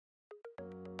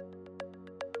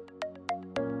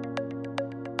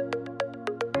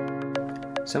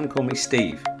Some call me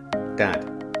Steve, Dad,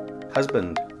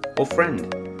 husband, or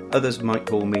friend. Others might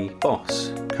call me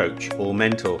boss, coach, or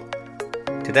mentor.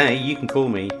 Today, you can call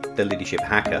me the Leadership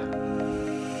Hacker.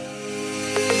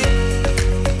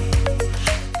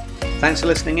 Thanks for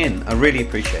listening in. I really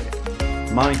appreciate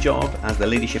it. My job as the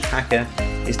Leadership Hacker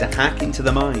is to hack into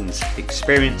the minds,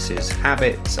 experiences,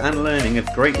 habits, and learning of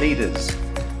great leaders,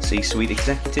 C-suite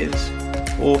executives,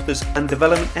 authors, and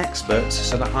development experts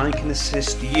so that I can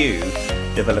assist you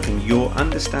developing your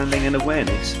understanding and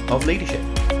awareness of leadership.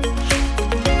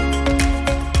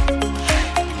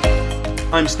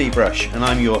 I'm Steve Rush, and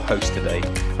I'm your host today.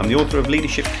 I'm the author of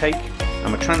Leadership Cake.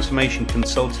 I'm a transformation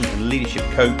consultant and leadership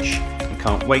coach, and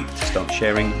can't wait to start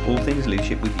sharing all things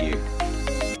leadership with you.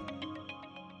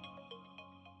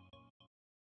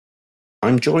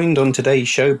 I'm joined on today's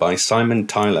show by Simon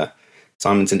Tyler.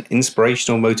 Simon's an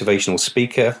inspirational, motivational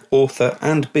speaker, author,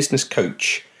 and business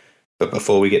coach. But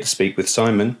before we get to speak with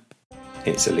Simon,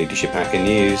 it's a Leadership Hacker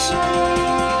News.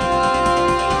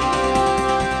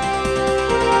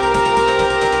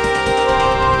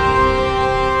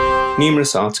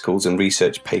 Numerous articles and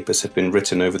research papers have been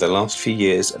written over the last few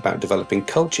years about developing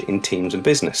culture in teams and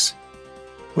business.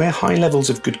 Where high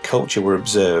levels of good culture were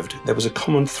observed, there was a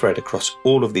common thread across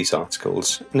all of these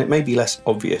articles, and it may be less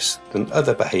obvious than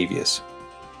other behaviours.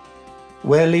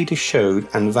 Where leaders showed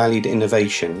and valued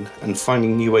innovation and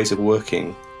finding new ways of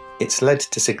working, it's led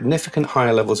to significant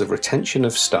higher levels of retention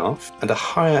of staff and a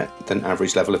higher than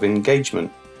average level of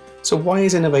engagement. So why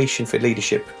is innovation for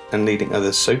leadership and leading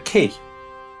others so key?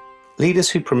 Leaders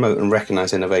who promote and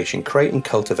recognise innovation create and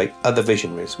cultivate other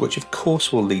visionaries, which of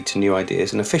course will lead to new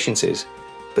ideas and efficiencies.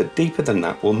 But deeper than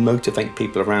that will motivate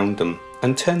people around them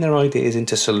and turn their ideas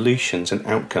into solutions and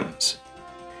outcomes.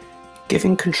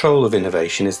 Giving control of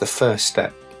innovation is the first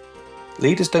step.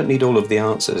 Leaders don't need all of the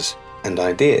answers and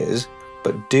ideas,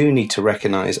 but do need to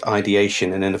recognise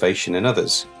ideation and innovation in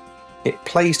others. It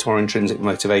plays to our intrinsic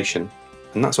motivation,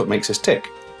 and that's what makes us tick.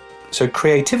 So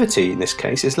creativity in this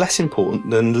case is less important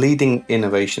than leading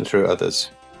innovation through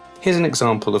others. Here's an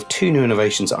example of two new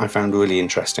innovations that I found really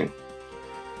interesting.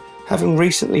 Having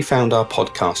recently found our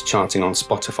podcast charting on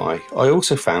Spotify, I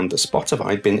also found that Spotify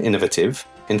had been innovative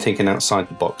in thinking outside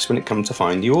the box when it comes to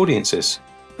find new audiences.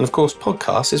 And of course,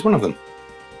 podcasts is one of them.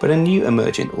 But a new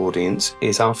emergent audience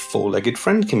is our four-legged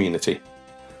friend community.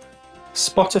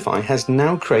 Spotify has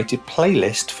now created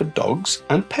playlists for dogs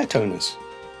and pet owners.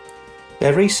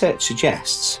 Their research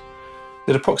suggests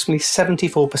that approximately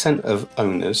 74% of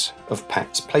owners of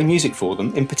pets play music for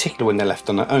them, in particular when they're left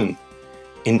on their own.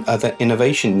 In other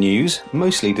innovation news,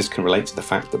 most leaders can relate to the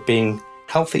fact that being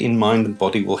healthy in mind and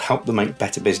body will help them make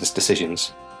better business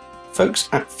decisions. Folks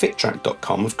at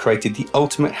FitTrack.com have created the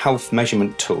ultimate health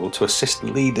measurement tool to assist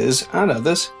leaders and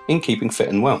others in keeping fit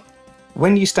and well.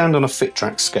 When you stand on a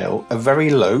FitTrack scale, a very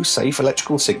low, safe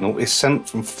electrical signal is sent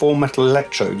from 4 metal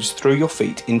electrodes through your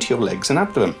feet into your legs and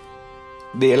abdomen.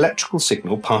 The electrical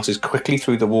signal passes quickly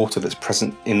through the water that's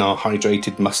present in our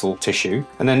hydrated muscle tissue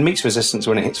and then meets resistance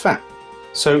when it hits fat.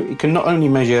 So it can not only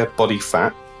measure body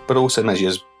fat, but also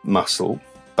measures muscle,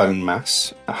 bone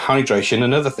mass, hydration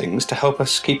and other things to help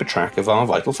us keep a track of our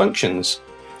vital functions.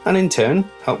 And in turn,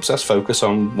 helps us focus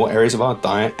on what areas of our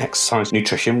diet, exercise,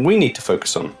 nutrition we need to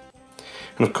focus on.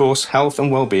 And of course, health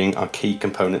and well-being are key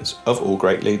components of all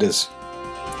great leaders.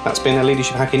 That's been our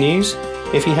Leadership Hacker News.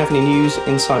 If you have any news,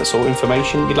 insights or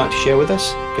information you'd like to share with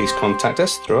us, please contact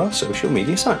us through our social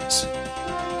media sites.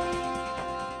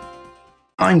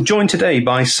 I'm joined today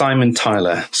by Simon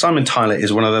Tyler. Simon Tyler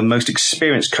is one of the most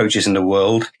experienced coaches in the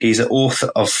world. He's an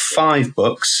author of 5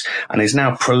 books and is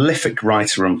now a prolific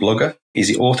writer and blogger. He's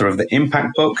the author of the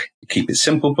Impact book, the Keep It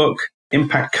Simple book,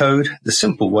 Impact Code, The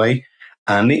Simple Way,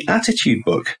 and the Attitude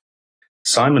book.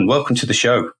 Simon, welcome to the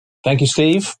show. Thank you,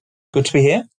 Steve. Good to be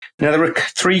here. Now, there are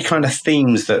 3 kind of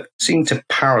themes that seem to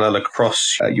parallel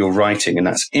across your writing, and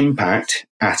that's impact,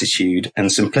 attitude,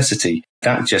 and simplicity.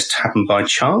 That just happened by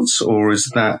chance, or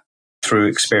is that through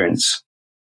experience?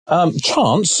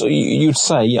 Chance, you'd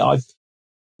say.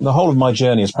 The whole of my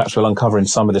journey, as perhaps we'll uncover in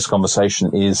some of this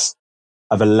conversation, is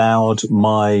I've allowed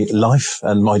my life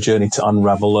and my journey to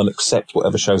unravel and accept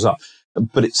whatever shows up.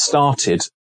 But it started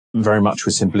very much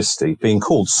with simplicity. Being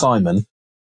called Simon,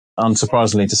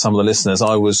 unsurprisingly to some of the listeners,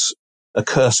 I was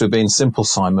accursed with being Simple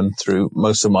Simon through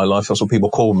most of my life. That's what people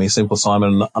called me, Simple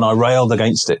Simon, and I railed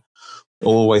against it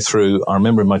all the way through. I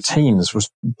remember in my teens was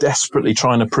desperately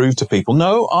trying to prove to people,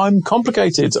 no, I'm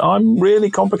complicated. I'm really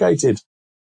complicated.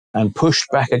 And pushed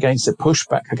back against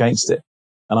it.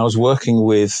 And I was working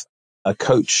with a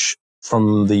coach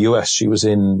from the US. She was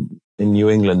in New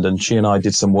England, and she and I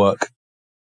did some work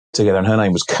together, and her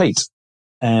name was Kate.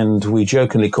 and we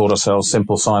jokingly called ourselves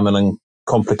Simple Simon and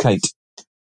Complicate,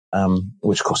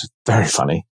 which of course is very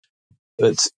funny.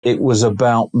 But it was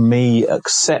about me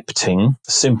accepting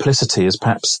simplicity as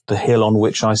perhaps the hill on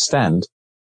which I stand.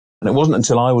 And it wasn't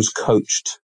until I was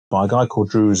coached by a guy called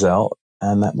Drew Roussel,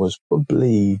 and that was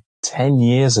probably 10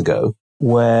 years ago,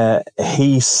 where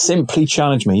he simply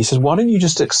challenged me. He says, why don't you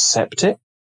just accept it?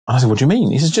 And I said, what do you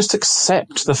mean? He says, just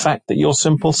accept the fact that you're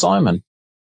Simple Simon.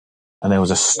 And there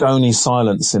was a stony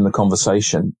silence in the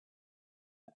conversation.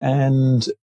 And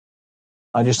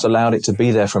I just allowed it to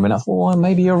be there for a minute. I thought, well,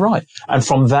 maybe you're right. And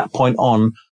from that point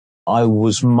on, I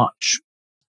was much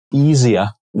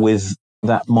easier with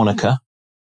that moniker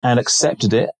and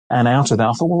accepted it. And out of that,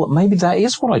 I thought, well, maybe that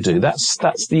is what I do.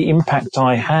 That's the impact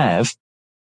I have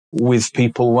with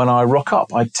people when I rock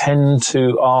up. I tend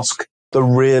to ask the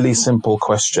really simple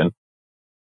question.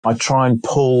 I try and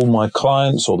pull my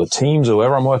clients or the teams or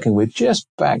whoever I'm working with just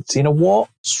back to,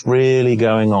 what's really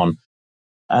going on?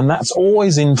 And that's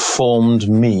always informed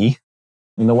me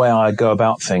in the way I go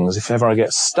about things. If ever I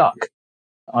get stuck,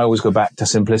 I always go back to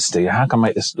simplicity. How can I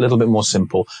make this a little bit more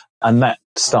simple? And that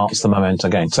starts the momentum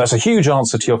again. So that's a huge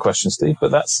answer to your question, Steve,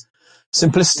 but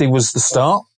simplicity was the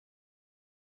start,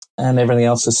 and everything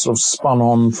else has sort of spun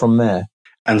on from there.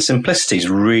 And simplicity is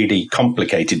really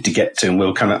complicated to get to, and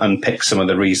we'll kind of unpick some of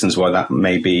the reasons why that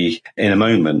may be in a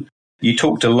moment. You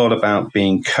talked a lot about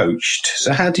being coached.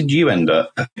 So how did you end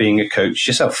up being a coach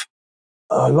yourself?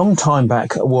 A long time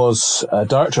back, I was a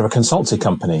director of a consultancy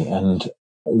company, and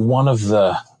one of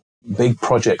the big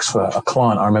projects for a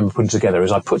client I remember putting together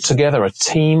is I put together a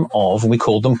team of, we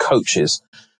called them coaches.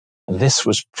 And this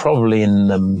was probably in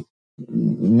the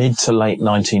mid to late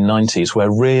 1990s,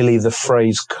 where really the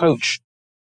phrase coach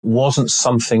wasn't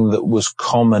something that was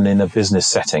common in a business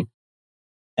setting.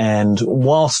 And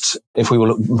whilst, if we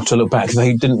were to look back,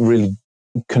 they didn't really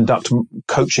conduct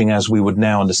coaching as we would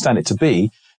now understand it to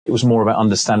be. It was more about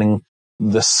understanding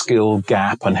the skill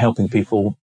gap and helping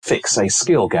people fix a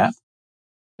skill gap.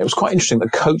 It was quite interesting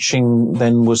that coaching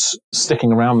then was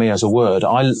sticking around me as a word.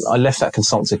 I left that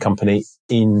consultancy company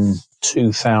in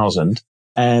 2000,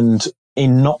 and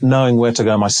in not knowing where to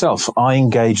go myself, I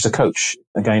engaged a coach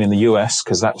again in the US,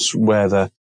 because that's where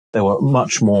there were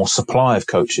much more supply of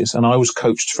coaches, and I was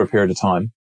coached for a period of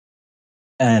time.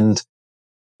 And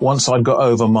once I'd got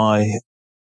over my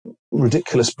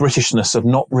ridiculous Britishness of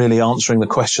not really answering the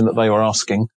question that they were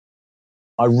asking,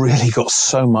 I really got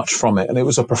so much from it, and it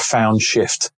was a profound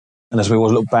shift. And as we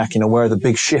always look back, where are the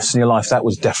big shifts in your life? That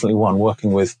was definitely one,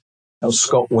 working with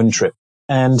Scott Wintrip.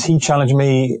 And he challenged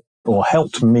me, or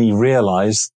helped me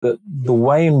realize that the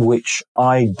way in which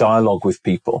I dialogue with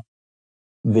people,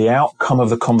 the outcome of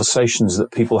the conversations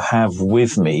that people have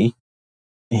with me,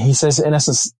 he says, in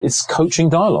essence, it's coaching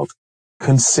dialogue.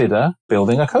 Consider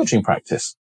building a coaching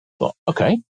practice. Well,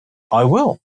 okay, I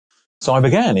will. So I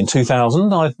began in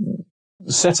 2000. I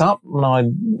set up and I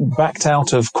backed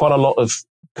out of quite a lot of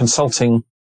consulting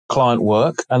client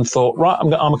work and thought, right,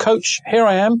 I'm a coach. Here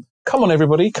I am. Come on,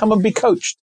 everybody, come and be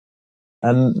coached.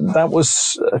 And that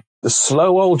was the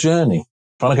slow old journey,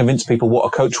 trying to convince people what a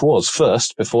coach was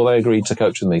first before they agreed to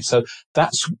coach with me. So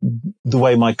that's the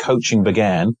way my coaching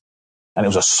began. And it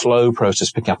was a slow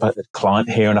process, picking up a client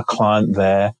here and a client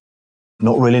there,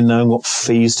 not really knowing what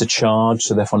fees to charge,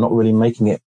 so therefore not really making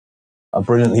it a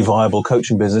brilliantly viable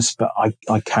coaching business. But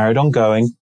I carried on going,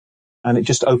 and it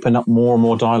just opened up more and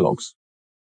more dialogues.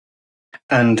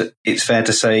 And it's fair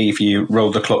to say, if you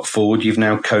roll the clock forward, you've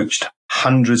now coached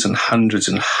hundreds and hundreds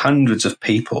and hundreds of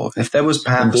people. If there was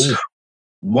perhaps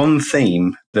one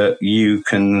theme that you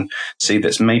can see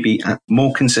that's maybe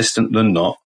more consistent than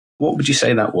not, what would you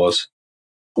say that was?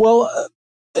 Well,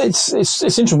 it's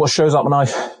interesting what shows up, and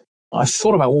I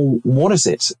thought about, well, what is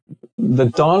it? The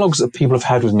dialogues that people have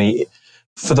had with me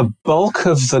for the bulk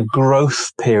of the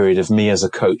growth period of me as a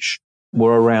coach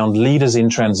were around leaders in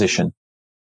transition.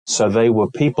 So they were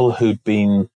people who'd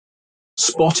been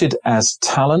spotted as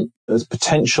talent, as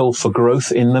potential for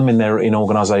growth in them in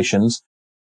organizations,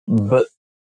 but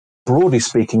broadly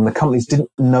speaking, the companies didn't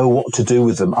know what to do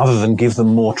with them other than give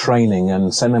them more training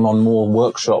and send them on more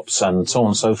workshops and so on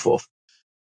and so forth.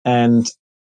 And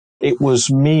it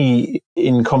was me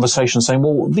in conversation saying,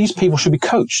 well, these people should be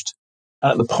coached.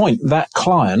 And at the point, that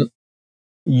client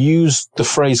used the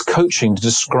phrase coaching to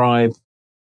describe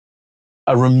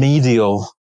a remedial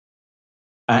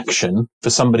action for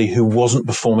somebody who wasn't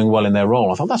performing well in their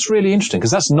role. I thought that's really interesting,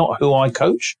 because that's not who I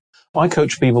coach. I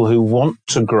coach people who want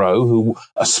to grow, who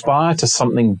aspire to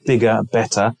something bigger,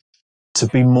 better, to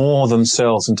be more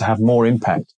themselves and to have more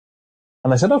impact.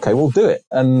 And they said, okay, we'll do it.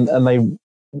 And they,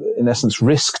 in essence,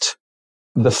 risked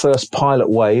the first pilot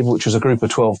wave, which was a group of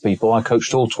 12 people. I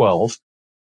coached all 12,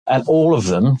 and all of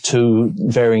them, to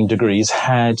varying degrees,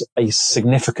 had a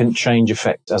significant change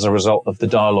effect as a result of the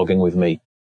dialoguing with me.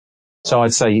 So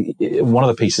I'd say one of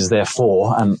the pieces,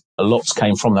 therefore, and lots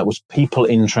came from that, was people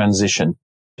in transition,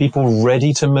 people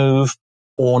ready to move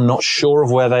or not sure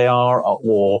of where they are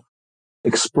or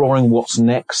exploring what's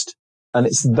next. And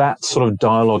it's that sort of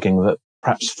dialoguing that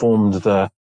perhaps formed the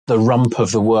rump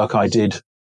of the work I did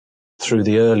through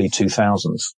the early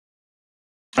 2000s.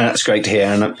 That's great to hear.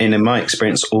 And in my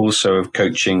experience also of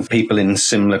coaching people in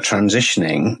similar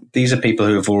transitioning, these are people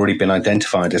who have already been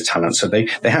identified as talent. So they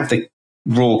have the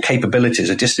raw capabilities.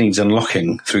 It just needs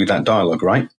unlocking through that dialogue,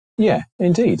 right? Yeah,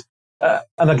 indeed.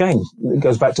 And again, it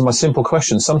goes back to my simple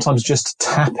question. Sometimes just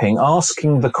tapping,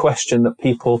 asking the question that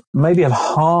people maybe have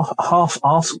half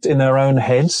asked in their own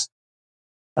heads.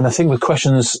 And the thing with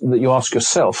questions that you ask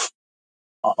yourself,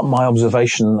 my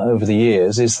observation over the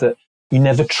years is that you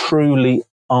never truly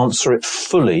answer it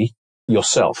fully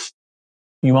yourself.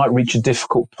 You might reach a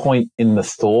difficult point in the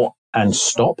thought and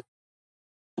stop,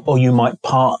 or you might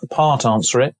part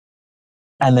answer it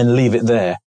and then leave it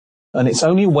there. And it's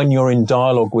only when you're in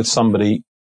dialogue with somebody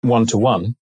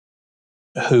one-to-one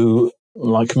who,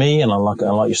 like me and like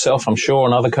yourself, I'm sure,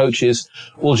 and other coaches,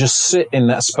 will just sit in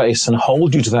that space and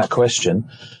hold you to that question,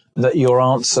 that your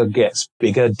answer gets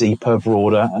bigger, deeper,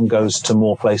 broader, and goes to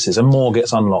more places and more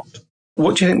gets unlocked.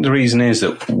 What do you think the reason is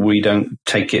that we don't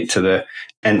take it to the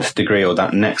nth degree or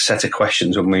that next set of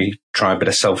questions when we try a bit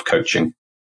of self-coaching?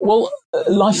 Well,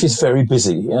 life is very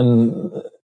busy, and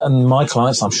my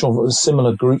clients, I'm sure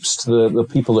similar groups to the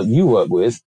people that you work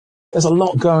with, there's a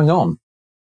lot going on.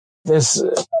 There's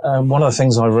one of the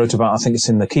things I wrote about, I think it's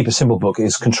in the Keep It Simple book,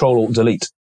 is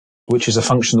Control-Alt-Delete, which is a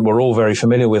function that we're all very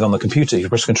familiar with on the computer. You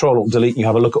press Control-Alt-Delete, you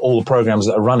have a look at all the programs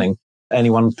that are running at any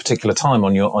one particular time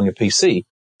on your PC.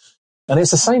 And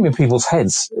it's the same in people's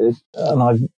heads. And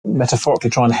I metaphorically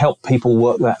try and help people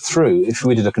work that through. If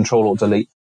we did a Control-Alt-Delete,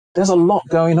 there's a lot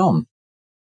going on.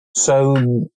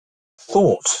 So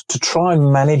thought, to try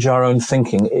and manage our own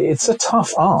thinking, it's a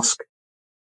tough ask.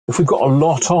 If we've got a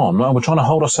lot on and we're trying to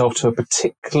hold ourselves to a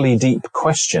particularly deep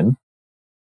question,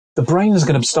 the brain is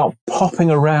going to start popping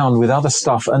around with other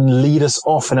stuff and lead us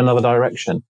off in another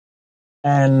direction.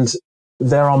 And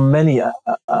there are many.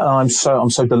 I'm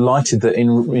so delighted that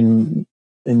in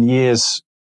years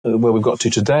where we've got to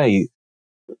today,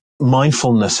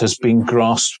 mindfulness has been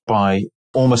grasped by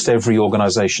almost every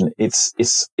organization. It's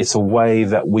a way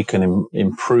that we can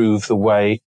improve the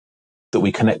way that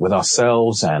we connect with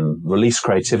ourselves and release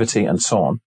creativity and so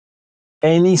on.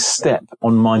 Any step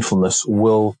on mindfulness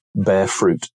will bear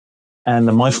fruit. And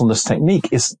the mindfulness technique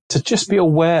is to just be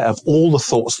aware of all the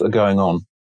thoughts that are going on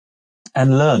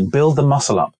and learn, build the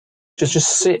muscle up.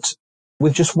 Just sit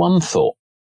with just one thought.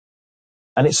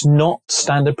 And it's not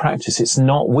standard practice. It's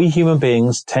not, we human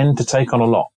beings tend to take on a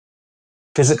lot,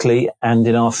 physically and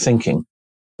in our thinking.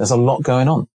 There's a lot going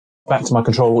on. Back to my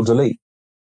Control-Alt-Delete.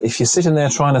 If you're sitting there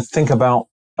trying to think about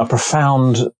a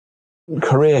profound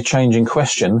career-changing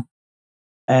question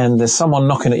and there's someone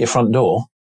knocking at your front door,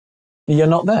 you're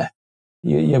not there.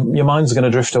 Your mind's going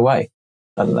to drift away.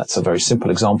 And that's a very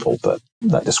simple example, but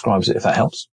that describes it, if that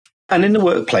helps. And in the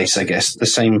workplace, I guess, the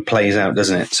same plays out,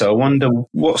 doesn't it? So I wonder,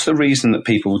 what's the reason that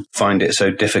people find it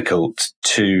so difficult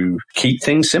to keep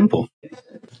things simple?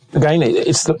 Again,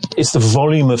 it's the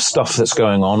volume of stuff that's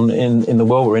going on in the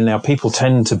world we're in now. People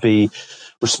tend to be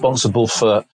responsible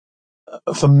for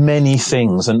many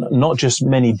things, and not just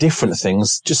many different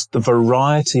things, just the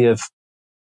variety of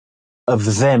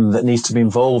them that needs to be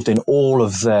involved in all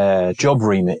of their job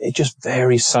remit. It just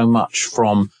varies so much,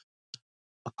 from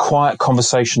a quiet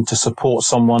conversation to support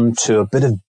someone to a bit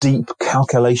of deep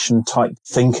calculation type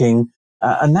thinking.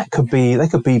 And they could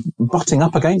be butting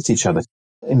up against each other.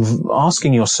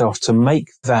 Asking yourself to make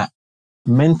that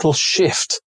mental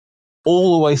shift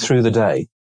all the way through the day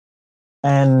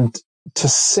and to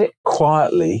sit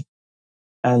quietly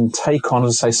and take on,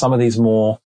 as I say, some of these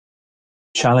more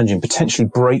challenging, potentially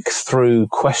breakthrough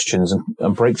questions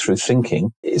and breakthrough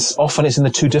thinking. It's in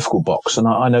the too difficult box. And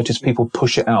I notice people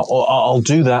push it out. Or I'll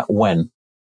do that when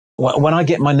I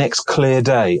get my next clear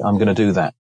day, I'm going to do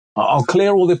that. I'll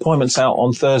clear all the appointments out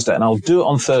on Thursday and I'll do it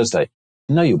on Thursday.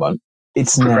 No, you won't.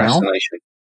 It's now.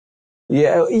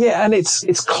 Yeah. And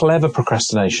it's clever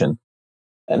procrastination.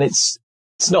 And it's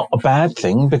not a bad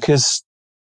thing, because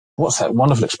what's that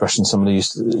wonderful expression somebody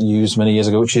used to use many years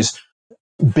ago, which is,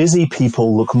 busy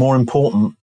people look more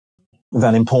important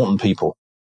than important people.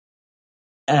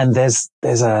 And there's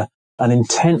an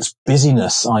intense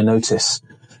busyness, I notice,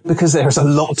 because there's a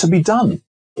lot to be done.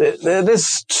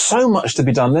 There's so much to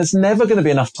be done. There's never going to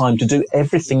be enough time to do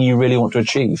everything you really want to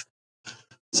achieve.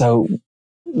 So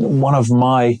one of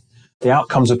the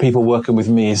outcomes of people working with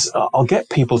me is I'll get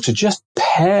people to just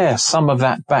pare some of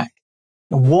that back.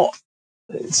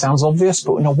 It sounds obvious,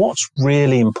 but what's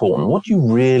really important? What do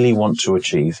you really want to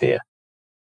achieve here?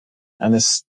 And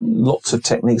there's lots of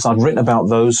techniques. I've written about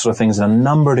those sort of things in a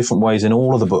number of different ways in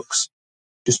all of the books,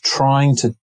 just trying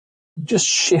to just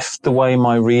shift the way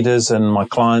my readers and my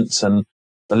clients and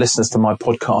the listeners to my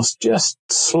podcast just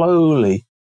slowly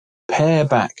pare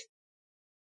back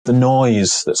the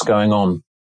noise that's going on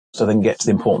so they can get to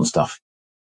the important stuff.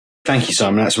 Thank you,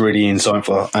 Simon. That's really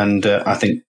insightful. And I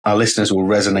think our listeners will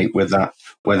resonate with that,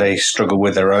 where they struggle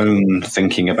with their own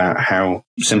thinking about how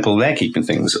simple they're keeping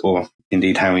things, or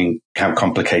indeed how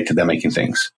complicated they're making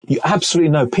things. You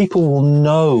absolutely know. People will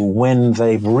know when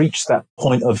they've reached that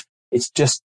point of it's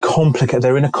just complicated.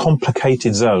 They're in a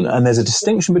complicated zone. And there's a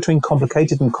distinction between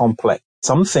complicated and complex.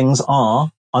 Some things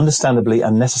are, understandably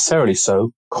and necessarily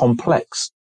so,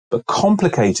 complex. But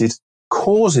complicated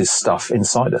causes stuff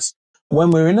inside us.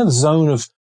 When we're in a zone of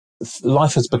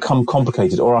life has become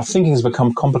complicated or our thinking has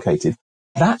become complicated,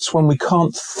 that's when we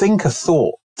can't think a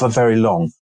thought for very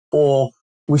long, or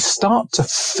we start to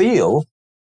feel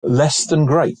less than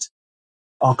great.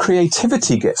 Our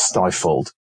creativity gets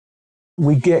stifled.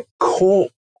 We get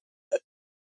caught,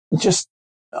 just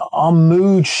our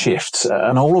mood shifts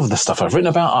and all of the stuff I've written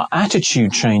about. Our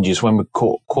attitude changes when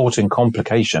we're caught in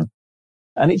complication,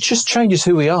 and it just changes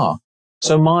who we are.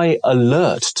 So my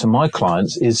alert to my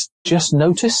clients is just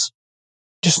notice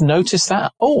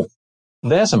that. Oh,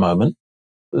 there's a moment.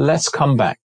 Let's come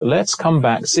back.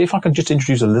 See if I can just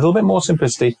introduce a little bit more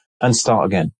simplicity and start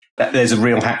again. There's a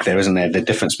real hack there, isn't there? The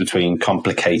difference between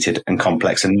complicated and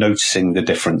complex, and noticing the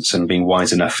difference and being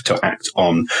wise enough to act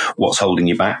on what's holding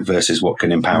you back versus what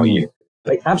can empower you.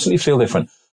 They absolutely feel different.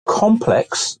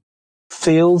 Complex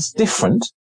feels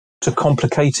different to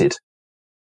complicated.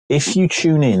 If you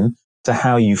tune in to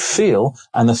how you feel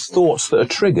and the thoughts that are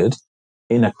triggered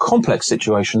in a complex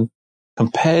situation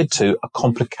compared to a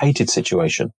complicated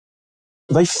situation,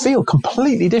 they feel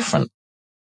completely different.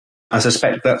 I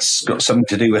suspect that's got something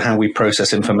to do with how we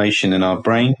process information in our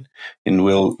brain, and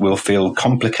we'll feel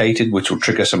complicated, which will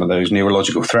trigger some of those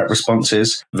neurological threat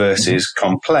responses, versus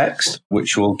complex,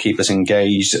 which will keep us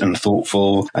engaged and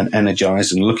thoughtful and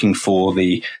energized and looking for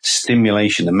the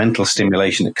stimulation, the mental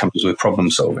stimulation that comes with problem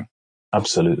solving.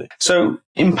 Absolutely. So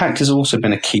impact has also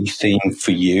been a key theme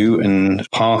for you and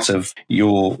part of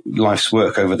your life's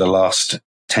work over the last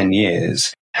 10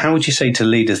 years. How would you say to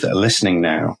leaders that are listening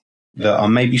now that are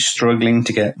maybe struggling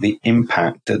to get the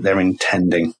impact that they're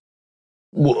intending?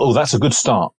 Well, that's a good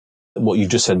start, what you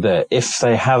just said there. If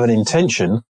they have an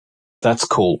intention, that's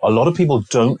cool. A lot of people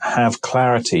don't have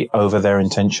clarity over their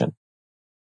intention.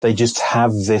 They just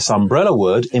have this umbrella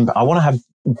word, I want to have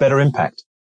better impact.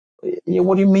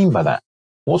 What do you mean by that?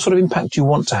 What sort of impact do you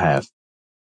want to have?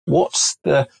 What's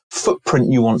the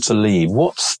footprint you want to leave?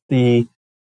 What's the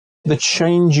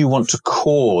change you want to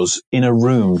cause in a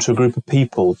room, to a group of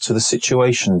people, to the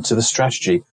situation, to the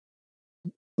strategy?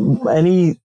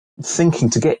 Any thinking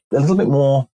to get a little bit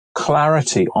more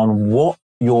clarity on what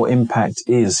your impact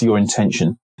is, your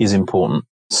intention, is important.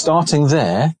 Starting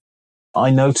there, I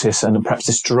notice, and perhaps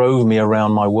this drove me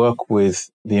around my work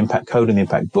with the Impact Code and the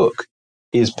Impact Book,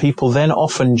 is people then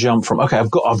often jump from, okay,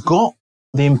 I've got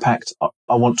the impact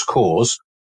I want to cause.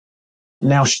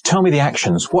 Now tell me the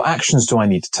actions. What actions do I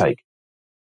need to take?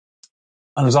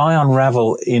 And as I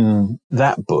unravel in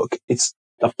that book, it's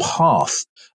a path.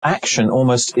 Action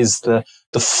almost is the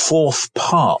fourth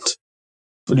part.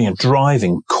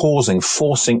 Driving, causing,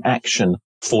 forcing action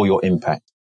for your impact.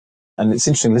 And it's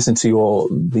interesting, listen to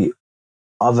the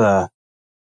other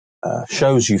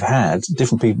shows you've had,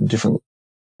 different people, different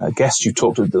guests you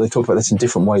talked to, they talked about this in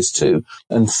different ways too.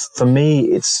 And for me,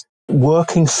 it's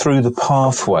working through the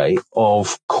pathway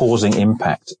of causing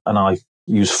impact. And I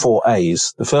use 4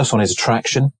 A's. The first one is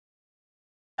attraction,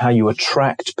 how you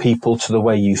attract people to the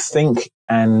way you think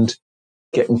and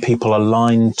getting people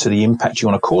aligned to the impact you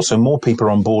want to cause, so more people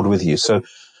are on board with you. So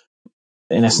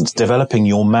in essence, developing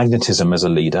your magnetism as a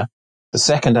leader. The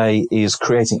second A is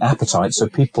creating appetite, so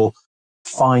people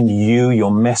find you,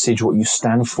 your message, what you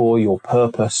stand for, your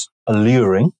purpose,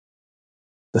 alluring.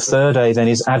 The third A then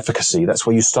is advocacy. That's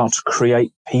where you start to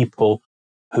create people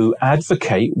who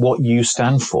advocate what you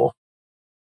stand for.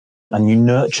 And you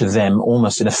nurture them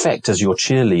almost in effect as your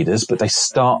cheerleaders, but they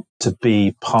start to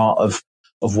be part of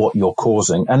what you're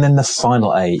causing. And then the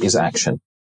final A is action.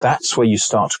 That's where you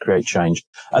start to create change.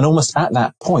 And almost at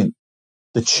that point,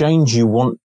 the change you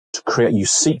want to create, you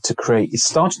seek to create, it's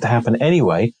started to happen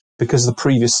anyway because of the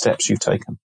previous steps you've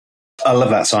taken. I love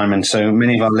that, Simon. So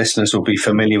many of our listeners will be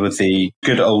familiar with the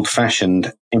good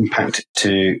old-fashioned impact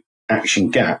to action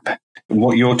gap. And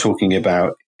what you're talking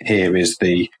about here is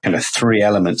the kind of three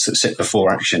elements that sit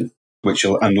before action, which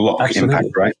will unlock Absolutely.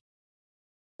 impact, right?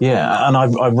 Yeah, and I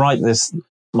write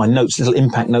my notes, little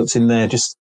impact notes in there,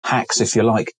 just hacks, if you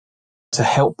like, to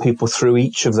help people through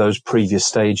each of those previous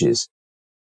stages.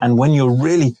 And when you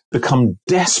really become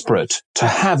desperate to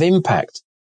have impact,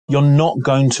 you're not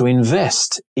going to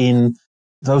invest in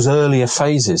those earlier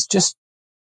phases. Just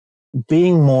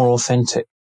being more authentic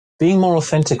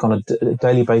on a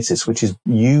daily basis, which is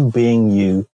you being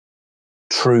you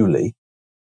truly,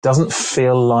 doesn't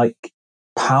feel like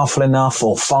powerful enough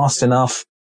or fast enough,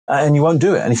 and you won't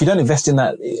do it. And if you don't invest in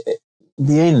that,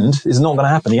 the end is not going to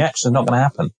happen. The action is not going to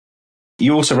happen.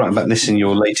 You also write about this in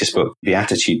your latest book, The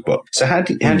Attitude Book. So how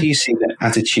do you see that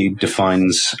attitude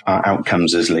defines our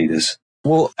outcomes as leaders?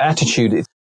 Well, attitude,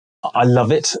 I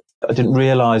love it. I didn't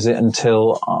realize it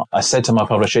until I said to my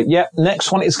publisher,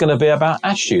 next one is going to be about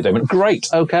attitude. They went, great,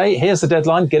 okay, here's the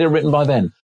deadline, get it written by then.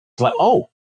 It's like, oh,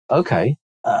 okay.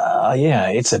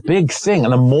 It's a big thing.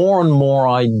 And the more and more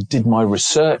I did my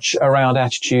research around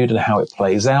attitude and how it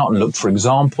plays out and looked for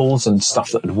examples and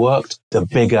stuff that had worked, the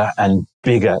bigger and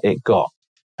bigger it got.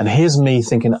 And here's me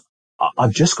thinking,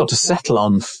 I've just got to settle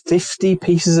on 50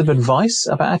 pieces of advice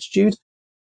about attitude.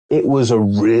 It was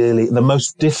the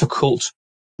most difficult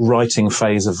writing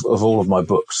phase of all of my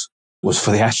books was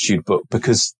for the attitude book,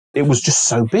 because it was just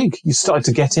so big. You started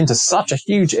to get into such a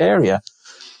huge area.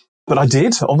 But I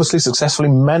did, obviously successfully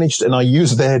managed, and I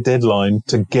used their deadline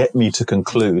to get me to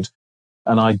conclude.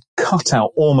 And I cut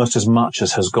out almost as much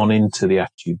as has gone into the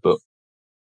attitude book,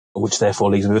 which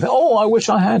therefore leaves me with, I wish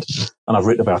I had. And I've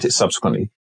written about it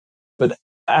subsequently. But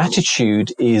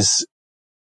attitude is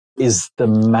the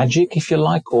magic, if you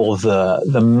like, or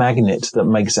the magnet that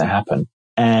makes it happen.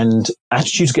 And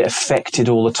attitudes get affected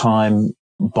all the time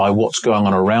by what's going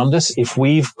on around us. If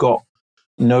we've got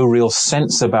no real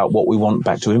sense about what we want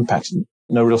back to impact,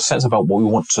 no real sense about what we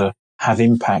want to have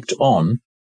impact on,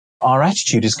 our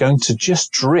attitude is going to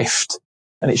just drift.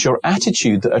 And it's your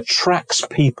attitude that attracts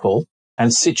people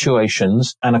and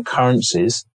situations and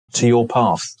occurrences to your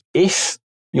path. If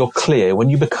you're clear, when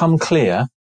you become clear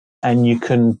and you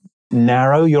can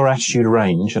narrow your attitude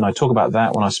range, and I talk about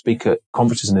that when I speak at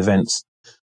conferences and events,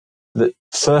 the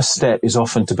first step is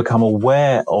often to become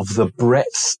aware of the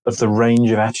breadth of the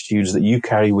range of attitudes that you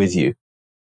carry with you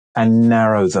and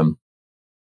narrow them.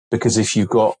 Because if you've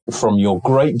got from your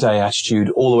great day attitude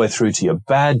all the way through to your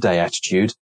bad day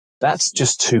attitude, that's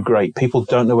just too great. People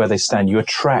don't know where they stand. You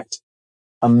attract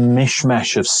a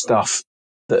mishmash of stuff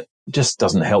that just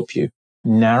doesn't help you.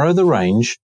 Narrow the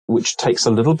range, which takes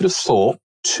a little bit of thought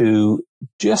to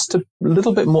just a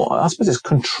little bit more, I suppose it's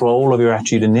control of your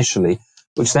attitude initially,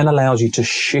 which then allows you to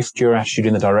shift your attitude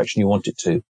in the direction you want it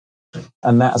to.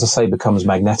 And that, as I say, becomes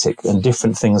magnetic, and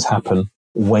different things happen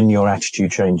when your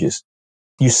attitude changes.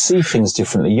 You see things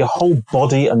differently. Your whole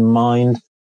body and mind,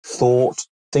 thought,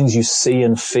 things you see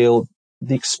and feel,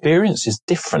 the experience is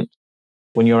different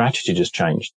when your attitude has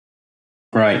changed.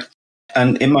 Right.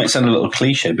 And it might sound a little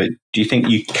cliche, but do you think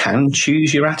you can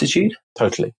choose your attitude?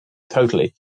 Totally.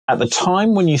 At the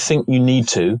time when you think you need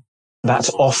to,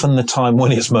 that's often the time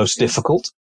when it's most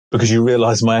difficult, because you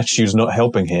realize my attitude's not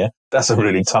helping here. That's a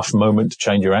really tough moment to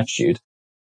change your attitude.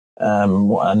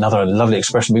 Another lovely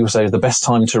expression people say is the best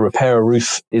time to repair a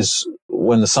roof is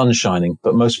when the sun's shining.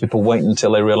 But most people wait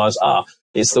until they realize,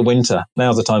 it's the winter.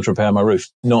 Now's the time to repair my roof.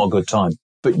 Not a good time.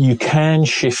 But you can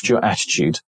shift your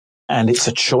attitude, and it's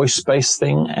a choice-based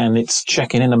thing, and it's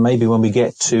checking in. And maybe when we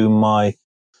get to my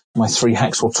 3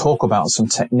 hacks, we'll talk about some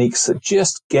techniques that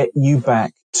just get you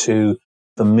back to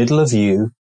the middle of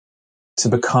you to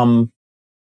become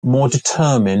more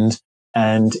determined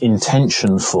and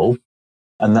intentionful.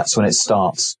 And that's when it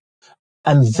starts.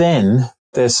 And then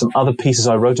there's some other pieces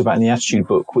I wrote about in the attitude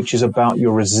book, which is about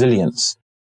your resilience.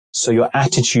 So your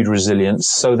attitude resilience,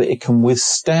 so that it can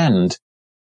withstand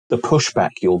the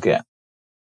pushback you'll get,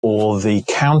 or the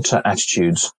counter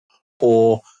attitudes,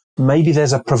 or maybe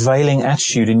there's a prevailing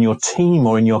attitude in your team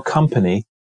or in your company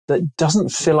that doesn't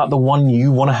feel like the one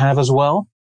you want to have as well.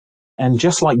 And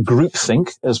just like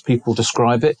groupthink, as people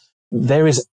describe it,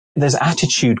 there's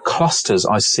attitude clusters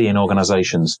I see in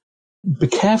organizations. Be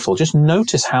careful. Just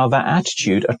notice how that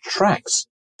attitude attracts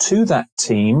to that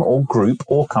team or group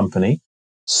or company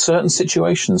certain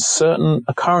situations, certain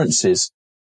occurrences.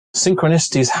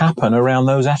 Synchronicities happen around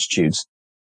those attitudes.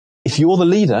 If you're the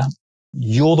leader,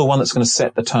 you're the one that's going to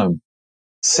set the tone,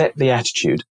 set the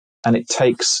attitude. And it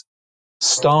takes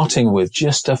starting with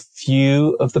just a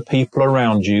few of the people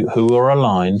around you who are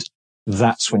aligned,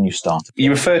 that's when you start. You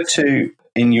referred to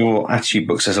in your attitude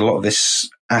books, there's a lot of this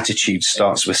attitude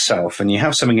starts with self, and you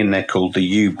have something in there called the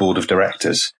You Board of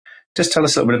Directors. Just tell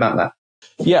us a little bit about that.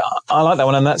 Yeah, I like that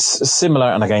one. And that's similar.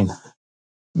 And again,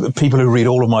 the people who read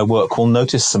all of my work will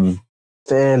notice some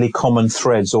fairly common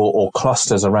threads or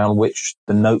clusters around which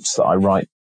the notes that I write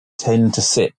tend to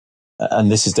sit.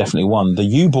 And this is definitely one. The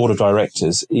You Board of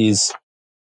Directors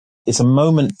it's a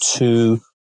moment to,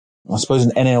 I suppose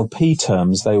in NLP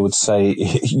terms, they would say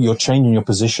you're changing your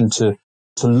position to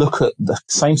look at the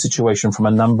same situation from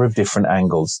a number of different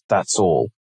angles. That's all.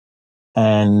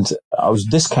 And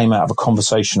this came out of a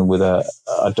conversation with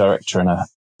a director in a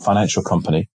financial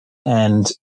company, and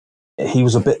he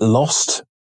was a bit lost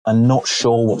and not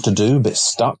sure what to do, a bit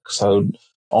stuck. So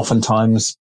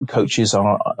oftentimes coaches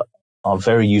are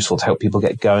very useful to help people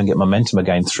get going, get momentum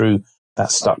again through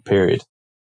that stuck period.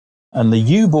 And the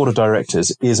You Board of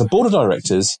Directors is a board of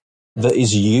directors that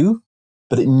is you,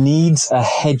 but it needs a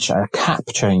cap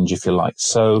change, if you like.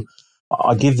 So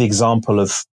I give the example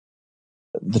of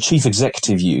the chief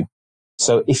executive you.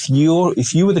 So if you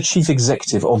were the chief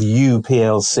executive of You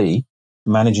PLC,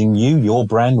 managing you, your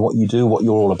brand, what you do, what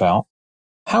you're all about,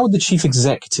 how would the chief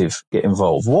executive get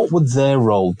involved? What would their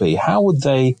role be? How would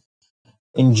they,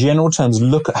 in general terms,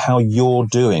 look at how you're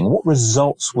doing? What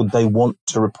results would they want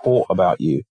to report about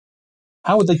you?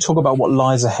 How would they talk about what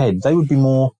lies ahead? They would be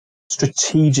more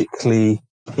strategically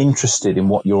interested in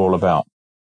what you're all about.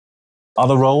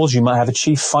 Other roles, you might have a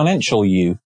chief financial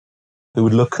you who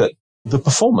would look at the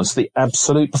performance, the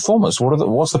absolute performance.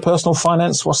 What's the personal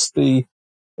finance? What's the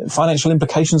financial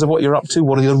implications of what you're up to?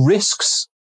 What are the risks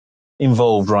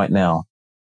involved right now?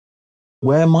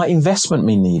 Where might investment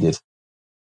be needed?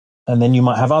 And then you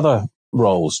might have other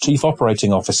roles, chief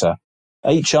operating officer,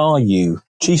 HR you,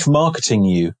 chief marketing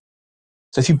you.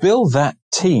 So if you build that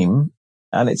team,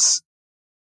 and it's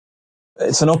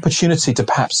an opportunity to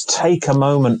perhaps take a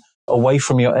moment away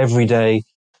from your everyday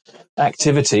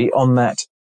activity on that,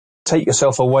 take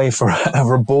yourself away for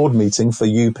a board meeting for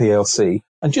You PLC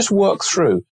and just work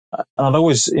through. And I'd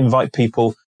always invite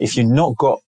people, if you've not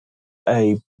got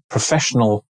a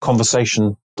professional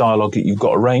conversation dialogue that you've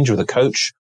got arranged with a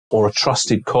coach or a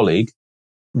trusted colleague,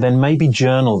 then maybe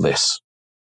journal this.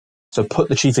 So put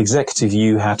the chief executive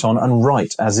you hat on and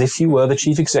write as if you were the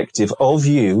chief executive of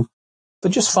You for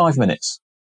just 5 minutes.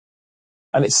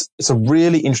 And it's a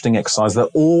really interesting exercise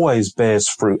that always bears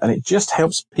fruit, and it just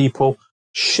helps people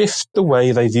shift the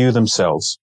way they view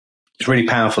themselves. It's really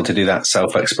powerful to do that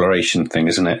self-exploration thing,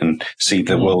 isn't it? And see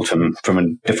the world from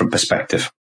a different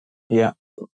perspective. Yeah.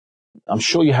 I'm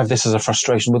sure you have this as a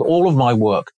frustration with all of my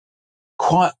work.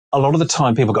 Quite a lot of the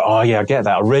time people go, oh yeah, I get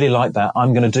that. I really like that.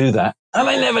 I'm going to do that. And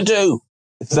they never do.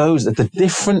 The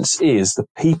difference is the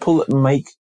people that make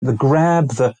the grab,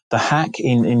 the hack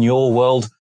in your world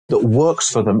that works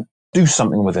for them, do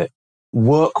something with it,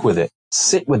 work with it,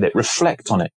 sit with it, reflect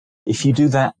on it. If you do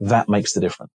that, that makes the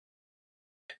difference.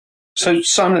 So,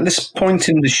 Simon, at this point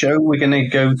in the show, we're going to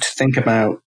go to think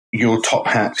about your top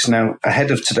hacks. Now,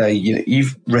 ahead of today,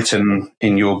 you've written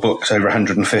in your books over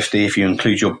 150. If you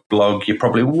include your blog, you're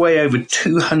probably way over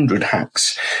 200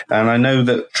 hacks. And I know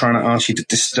that trying to ask you to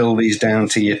distill these down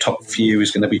to your top few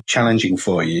is going to be challenging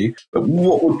for you. But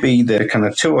what would be the kind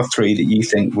of 2 or 3 that you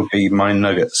think would be my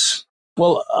nuggets?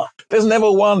 Well, there's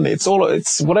never one. It's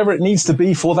whatever it needs to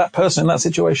be for that person in that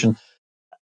situation.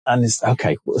 And it's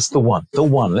okay. Well, it's the one.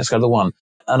 Let's go to the one.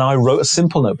 And I wrote a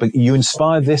simple note, but you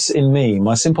inspired this in me.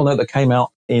 My simple note that came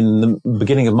out in the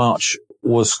beginning of March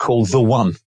was called The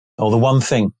One, or The One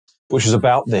Thing, which is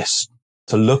about this,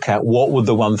 to look at what would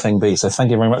the one thing be. So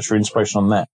thank you very much for your inspiration on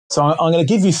that. So I'm going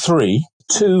to give you 3,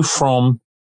 2 from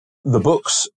the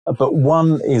books, but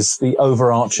one is the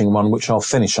overarching one, which I'll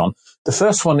finish on. The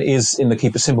first one is in the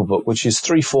Keep It Simple book, which is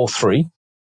 3-4-3,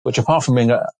 which apart from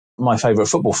being my favorite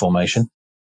football formation,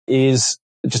 is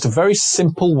just a very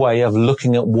simple way of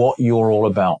looking at what you're all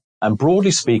about. And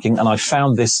broadly speaking, and I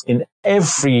found this in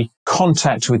every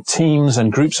contact with teams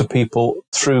and groups of people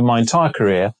through my entire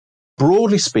career,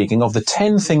 broadly speaking, of the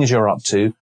 10 things you're up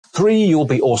to, 3 you'll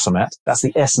be awesome at. That's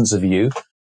the essence of you.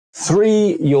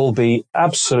 3 you'll be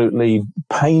absolutely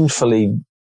painfully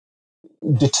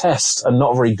detest and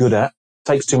not very good at,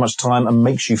 takes too much time and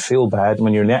makes you feel bad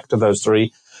when you're in the act of those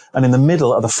 3. And in the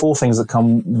middle are the 4 things that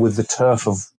come with the turf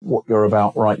of what you're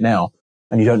about right now.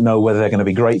 And you don't know whether they're going to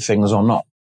be great things or not.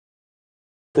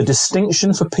 The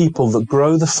distinction for people that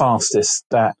grow the fastest,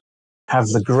 that have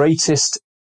the greatest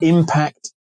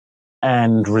impact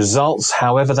and results,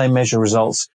 however they measure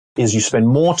results, is you spend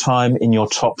more time in your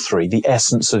top 3, the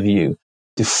essence of you.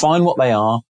 define what they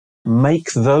are,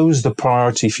 make those the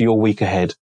priority for your week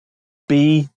ahead.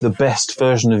 Be the best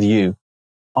version of you.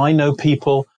 I know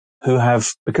people who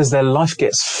have, because their life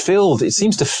gets filled, it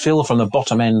seems to fill from the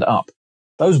bottom end up.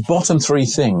 Those bottom three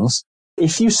things,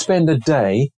 if you spend a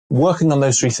day working on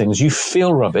those three things, you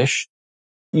feel rubbish,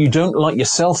 you don't like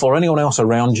yourself or anyone else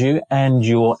around you, and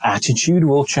your attitude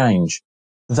will change.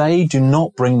 They do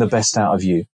not bring the best out of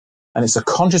you. And it's a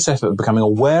conscious effort of becoming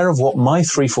aware of what my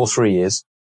 343 is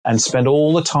and spend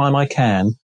all the time I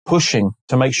can pushing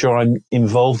to make sure I'm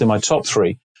involved in my top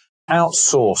three.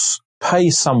 Outsource, pay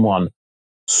someone,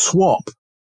 swap,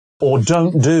 or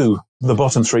don't do the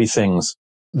bottom three things.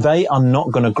 They are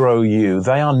not going to grow you.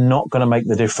 They are not going to make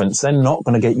the difference. They're not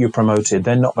going to get you promoted.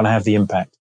 They're not going to have the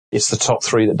impact. It's the top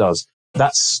three that does.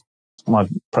 That's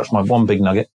perhaps my one big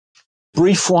nugget.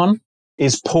 Brief one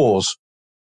is pause.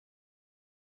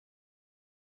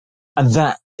 And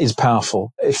that is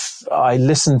powerful. If I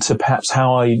listen to perhaps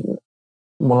one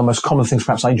of the most common things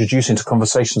perhaps I introduce into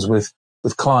conversations with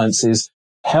clients is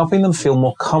helping them feel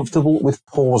more comfortable with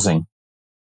pausing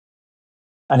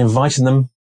and inviting them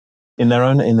in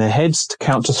their heads to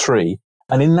count to three.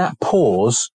 And in that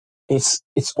pause, it's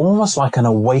almost like an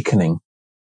awakening.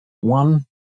 1,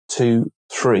 2,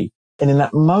 3. And in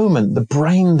that moment, the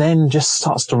brain then just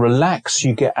starts to relax.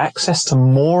 You get access to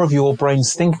more of your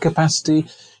brain's thinking capacity.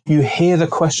 You hear the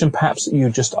question perhaps that you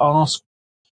just asked.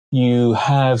 You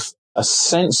have a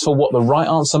sense for what the right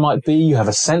answer might be. You have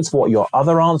a sense for what your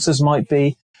other answers might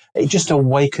be. It just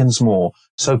awakens more.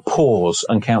 So pause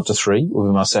and count to three will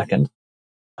be my second.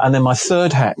 And then my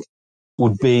third hack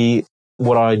would be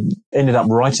what I ended up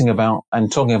writing about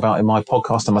and talking about in my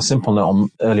podcast and my Simple Note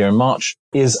earlier in March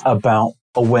is about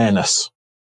awareness.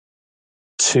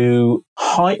 To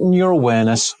heighten your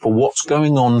awareness for what's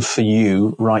going on for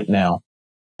you right now.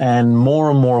 And more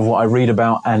of what I read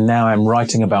about and now I'm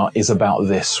writing about is about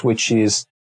this, which is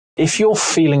if you're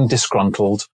feeling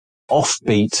disgruntled,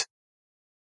 offbeat,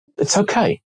 it's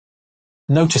okay.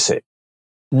 Notice it.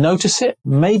 Notice it,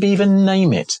 maybe even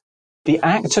name it. The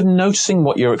act of noticing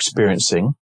what you're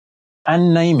experiencing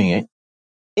and naming it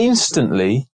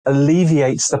instantly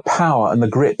alleviates the power and the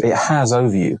grip it has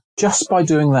over you just by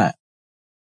doing that.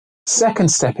 Second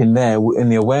step in there, in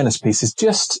the awareness piece, is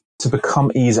just to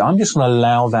become easy. I'm just going to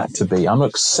allow that to be. I'm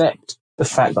going to accept the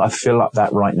fact that I feel like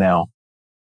that right now.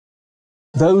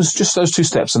 Those two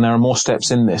steps, and there are more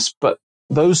steps in this, but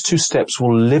those two steps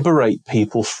will liberate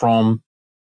people from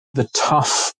the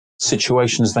tough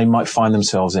situations they might find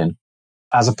themselves in,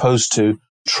 as opposed to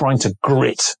trying to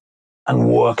grit and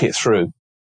work it through.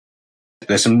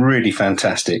 There's some really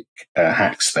fantastic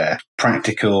hacks there,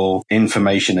 practical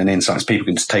information and insights people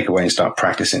can just take away and start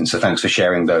practicing. So thanks for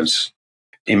sharing those.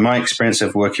 In my experience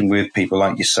of working with people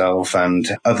like yourself and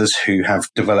others who have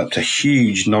developed a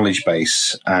huge knowledge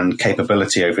base and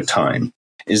capability over time,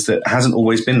 is that it hasn't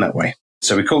always been that way.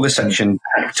 So we call this section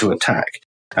Hack to Attack.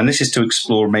 And this is to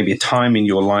explore maybe a time in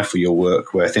your life or your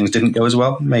work where things didn't go as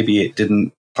well. Maybe it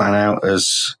didn't plan out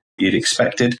as you'd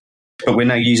expected. But we're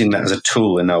now using that as a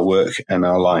tool in our work and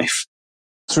our life.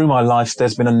 Through my life,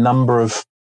 there's been a number of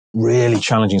really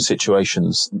challenging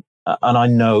situations. And I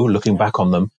know, looking back on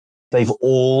them, they've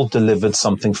all delivered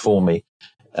something for me.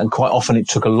 And quite often it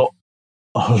took a lot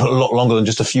longer than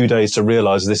just a few days to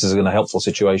realize this is a helpful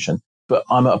situation. But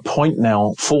I'm at a point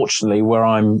now, fortunately, where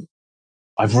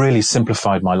I've really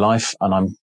simplified my life and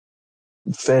I'm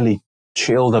fairly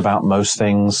chilled about most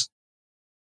things.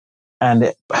 And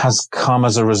it has come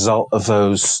as a result of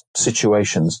those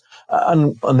situations.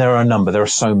 And there are a number. There are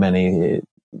so many.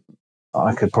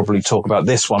 I could probably talk about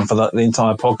this one for the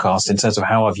entire podcast in terms of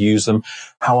how I've used them,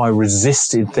 how I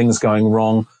resisted things going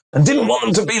wrong and didn't want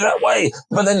them to be that way,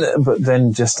 but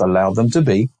then just allowed them to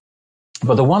be.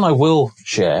 But the one I will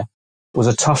share was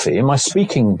a toughie in my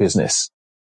speaking business.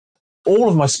 All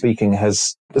of my speaking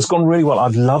has gone really well.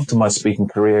 I've loved my speaking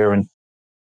career and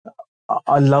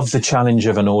I love the challenge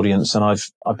of an audience, and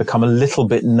I've become a little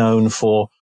bit known for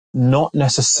not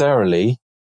necessarily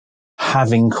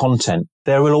having content.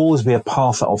 There will always be a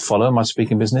path that I'll follow in my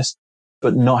speaking business,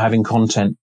 but not having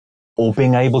content or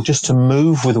being able just to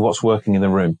move with what's working in the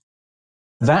room.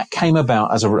 That came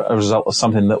about as a result of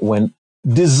something that went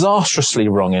disastrously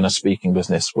wrong in a speaking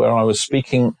business, where I was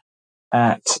speaking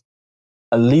at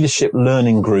a leadership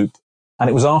learning group. And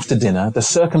it was after dinner. The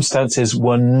circumstances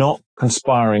were not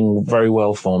conspiring very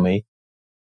well for me.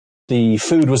 The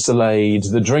food was delayed.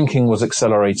 The drinking was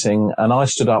accelerating. And I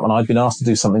stood up and I'd been asked to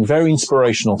do something very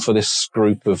inspirational for this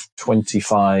group of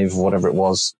 25, whatever it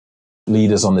was,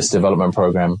 leaders on this development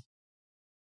program.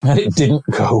 And it didn't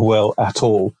go well at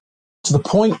all, to the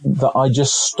point that I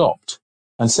just stopped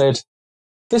and said,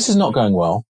 this is not going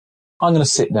well. I'm going to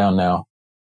sit down now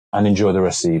and enjoy the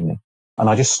rest of the evening. And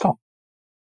I just stopped.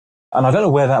 And I don't know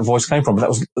where that voice came from, but that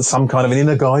was some kind of an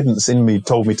inner guidance in me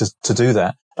told me to do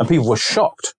that. And people were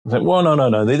shocked. I said, well,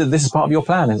 no, this is part of your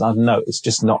plan. And I said, no, it's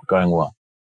just not going well.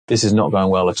 This is not going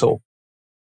well at all.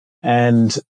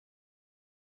 And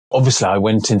obviously I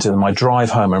went into my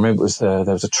drive home. I remember there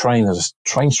was a train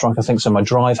strike, I think. So my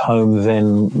drive home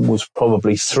then was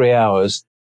probably 3 hours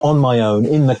on my own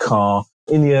in the car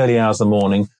in the early hours of the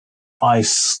morning. I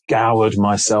scoured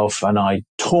myself and I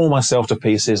tore myself to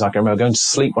pieces. I can remember going to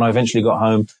sleep when I eventually got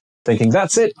home thinking,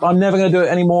 that's it. I'm never going to do it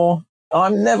anymore.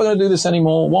 I'm never going to do this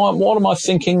anymore. What am I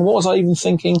thinking? What was I even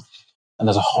thinking? And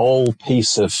there's a whole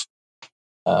piece of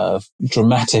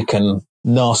dramatic and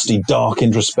nasty, dark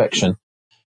introspection.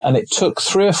 And it took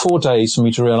 3 or 4 days for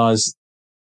me to realize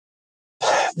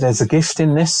there's a gift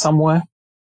in this somewhere.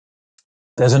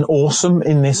 There's an awesome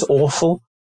in this awful,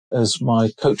 as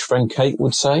my coach friend Kate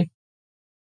would say.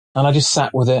 And I just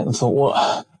sat with it and thought,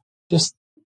 well, just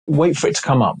wait for it to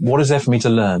come up. What is there for me to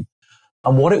learn?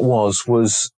 And what it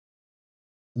was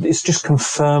it's just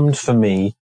confirmed for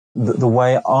me that the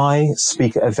way I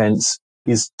speak at events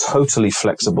is totally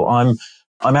flexible. I'm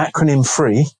acronym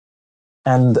free,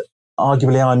 and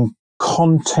arguably I'm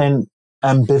content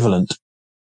ambivalent.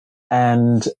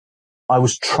 And I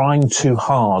was trying too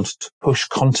hard to push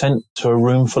content to a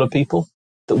room full of people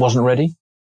that wasn't ready.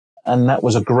 And that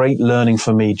was a great learning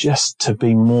for me, just to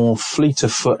be more fleet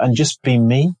of foot and just be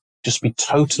me, just be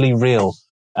totally real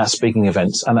at speaking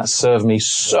events. And that served me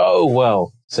so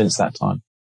well since that time.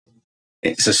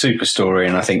 It's a super story,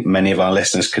 and I think many of our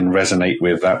listeners can resonate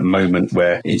with that moment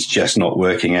where it's just not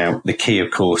working out. The key,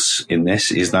 of course, in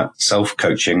this is that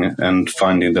self-coaching and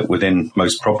finding that within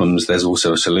most problems, there's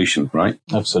also a solution, right?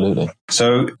 Absolutely.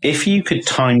 So if you could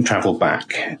time travel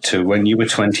back to when you were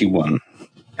 21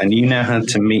 and you now had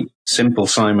to meet Simple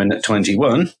Simon at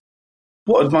 21,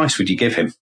 what advice would you give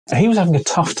him? He was having a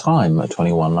tough time at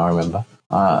 21, I remember.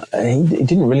 He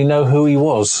didn't really know who he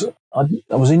was.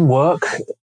 I was in work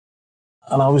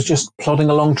and I was just plodding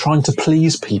along trying to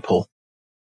please people.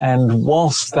 And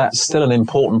whilst that's still an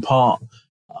important part,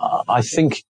 I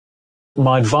think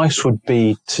my advice would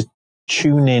be to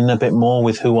tune in a bit more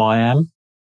with who I am.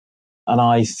 And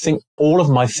I think all of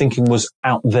my thinking was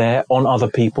out there on other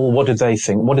people. What did they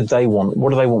think? What did they want? What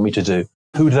do they want me to do?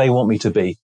 Who do they want me to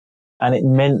be? And it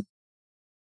meant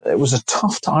it was a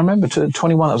tough time. I remember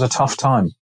 21, that was a tough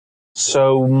time.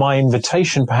 So my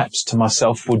invitation perhaps to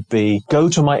myself would be go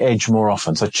to my edge more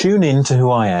often. So tune in to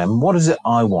who I am. What is it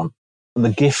I want? And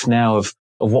the gift now of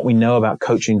what we know about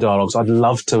coaching dialogues, I'd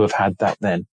love to have had that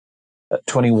then. At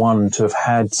 21, to have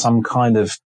had some kind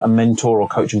of a mentor or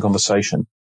coaching conversation.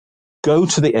 Go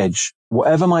to the edge.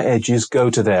 Whatever my edge is, go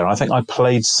to there. I think I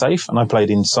played safe and I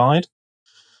played inside.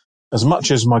 As much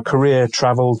as my career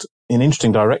traveled in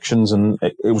interesting directions and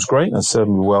it was great and served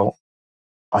me well,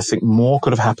 I think more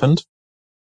could have happened.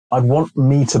 I'd want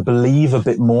me to believe a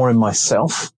bit more in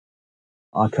myself.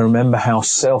 I can remember how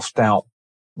self-doubt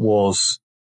was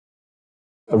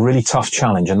a really tough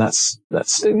challenge, and that's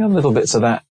little bits of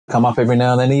that come up every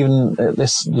now and then, even at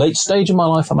this late stage in my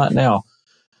life I'm at now.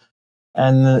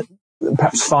 And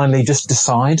perhaps finally just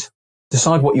decide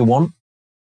what you want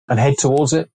and head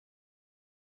towards it.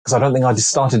 Because I don't think I just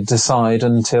started to decide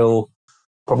until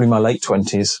probably my late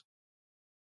 20s.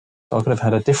 I could have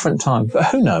had a different time, but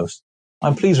who knows?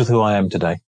 I'm pleased with who I am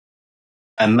today.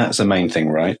 And that's the main thing,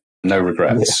 right? No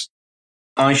regrets.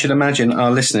 Yeah. I should imagine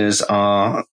our listeners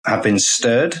have been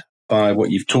stirred by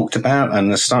what you've talked about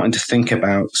and are starting to think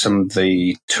about some of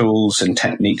the tools and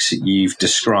techniques that you've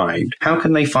described. How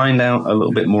can they find out a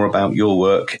little bit more about your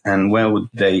work, and where would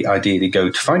they ideally go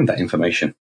to find that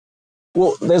information?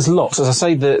 Well, there's lots. As I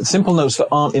say, the simple notes that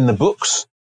aren't in the books,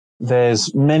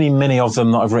 there's many, many of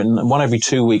them that I've written, one every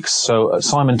 2 weeks. So at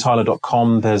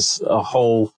simontyler.com, there's a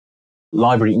whole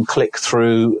library you can click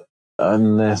through,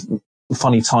 and there's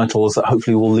funny titles that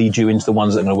hopefully will lead you into the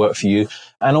ones that are going to work for you.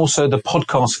 And also the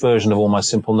podcast version of all my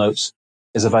simple notes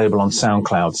is available on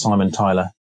SoundCloud, Simon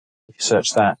Tyler. If you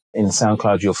search that in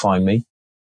SoundCloud, you'll find me.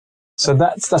 So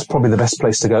that's probably the best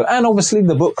place to go. And obviously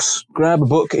the books. Grab a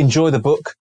book, enjoy the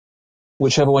book,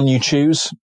 whichever one you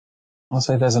choose. I'll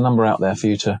say there's a number out there for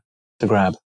you to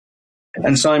grab.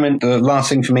 And Simon, the last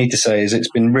thing for me to say is it's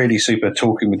been really super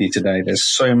talking with you today. There's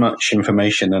so much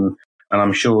information, and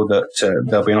I'm sure that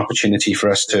there'll be an opportunity for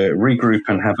us to regroup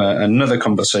and have another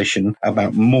conversation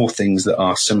about more things that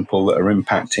are simple, that are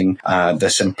impacting the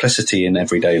simplicity in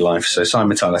everyday life. So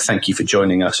Simon Tyler, thank you for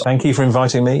joining us. Thank you for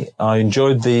inviting me. I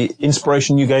enjoyed the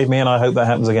inspiration you gave me, and I hope that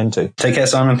happens again too. Take care,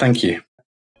 Simon. Thank you.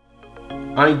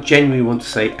 I genuinely want to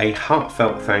say a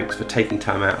heartfelt thanks for taking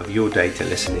time out of your day to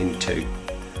listen in too.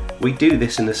 We do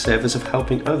this in the service of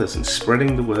helping others and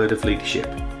spreading the word of leadership.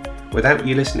 Without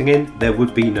you listening in, there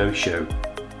would be no show.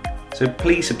 So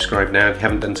please subscribe now if you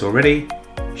haven't done so already.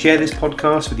 Share this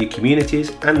podcast with your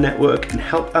communities and network and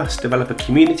help us develop a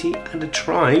community and a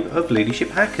tribe of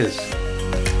leadership hackers.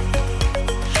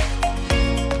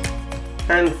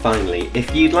 And finally,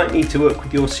 if you'd like me to work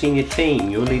with your senior team,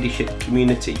 your leadership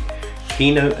community,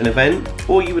 keynote an event,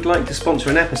 or you would like to sponsor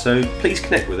an episode, please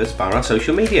connect with us via our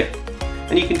social media.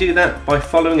 And you can do that by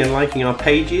following and liking our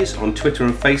pages on Twitter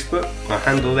and Facebook. Our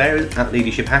handle there is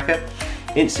 @LeadershipHacker.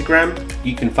 Instagram,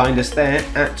 you can find us there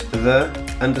at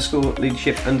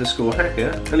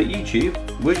 @the_leadership_hacker. And at YouTube,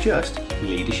 we're just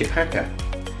Leadership Hacker.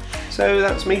 So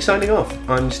that's me signing off.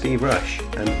 I'm Steve Rush,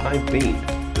 and I've been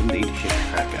the Leadership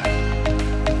Hacker.